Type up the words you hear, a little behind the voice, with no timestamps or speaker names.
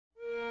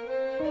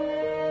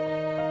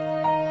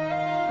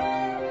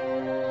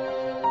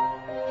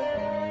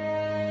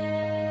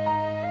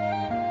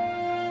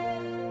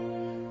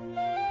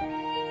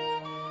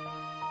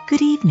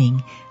Good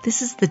evening.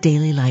 This is the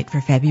Daily Light for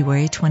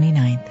February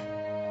 29th.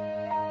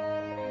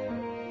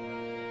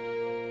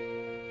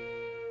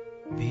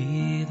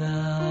 Be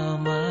thou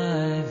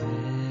my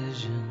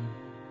vision,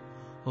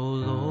 O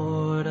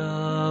Lord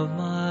of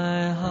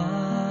my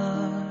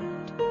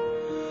heart,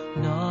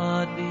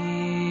 not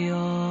be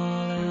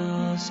all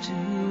else to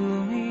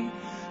me,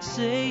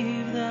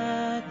 save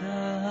that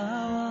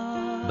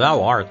thou art.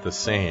 Thou art the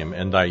same,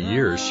 and thy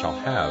years shall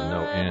have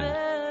no end.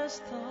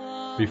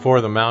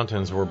 Before the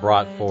mountains were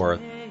brought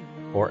forth,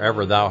 or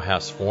ever thou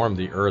hast formed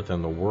the earth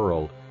and the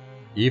world,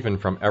 even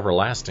from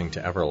everlasting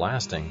to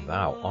everlasting,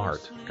 thou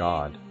art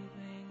God.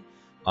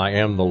 I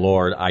am the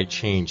Lord, I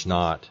change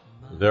not.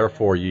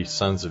 Therefore ye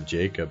sons of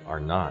Jacob are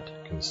not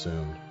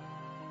consumed.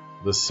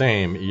 The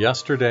same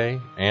yesterday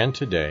and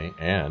today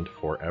and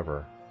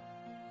forever.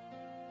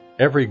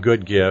 Every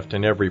good gift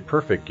and every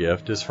perfect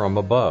gift is from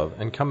above,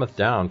 and cometh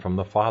down from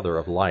the Father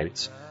of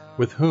lights,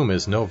 with whom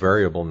is no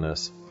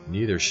variableness,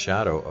 neither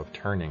shadow of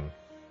turning.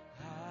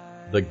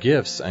 The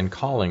gifts and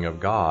calling of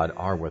God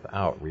are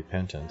without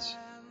repentance.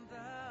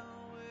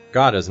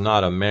 God is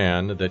not a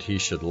man that he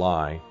should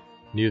lie,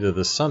 neither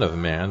the Son of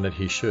Man that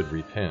he should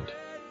repent.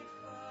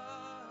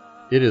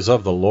 It is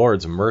of the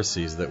Lord's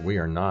mercies that we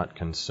are not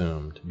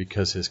consumed,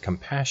 because his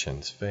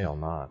compassions fail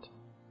not.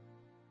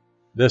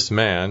 This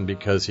man,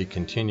 because he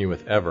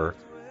continueth ever,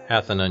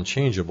 hath an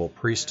unchangeable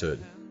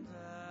priesthood.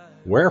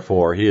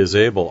 Wherefore he is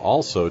able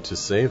also to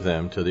save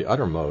them to the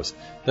uttermost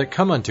that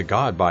come unto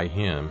God by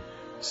him,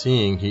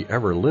 seeing he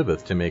ever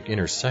liveth to make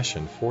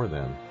intercession for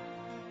them.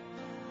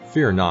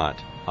 Fear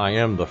not, I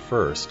am the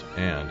first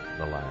and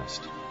the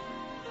last.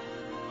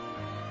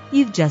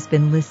 You've just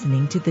been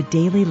listening to the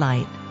Daily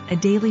Light, a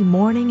daily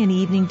morning and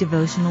evening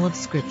devotional of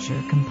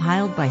Scripture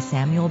compiled by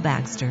Samuel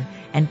Bagster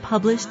and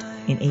published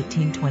in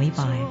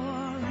 1825.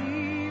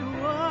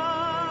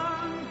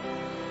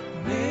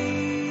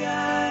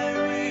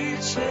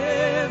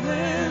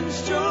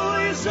 Heaven's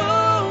joy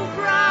so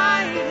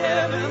bright,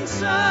 heaven's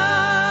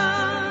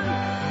sun,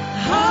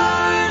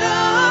 heart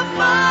of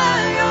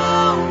my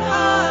own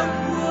heart,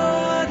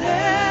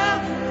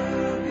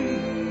 whatever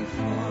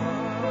befall,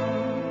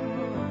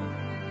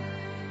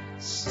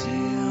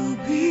 still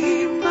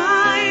be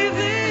my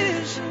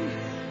vision,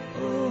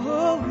 O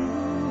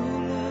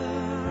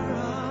ruler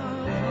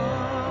of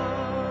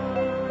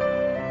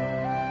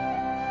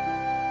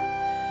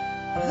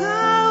all.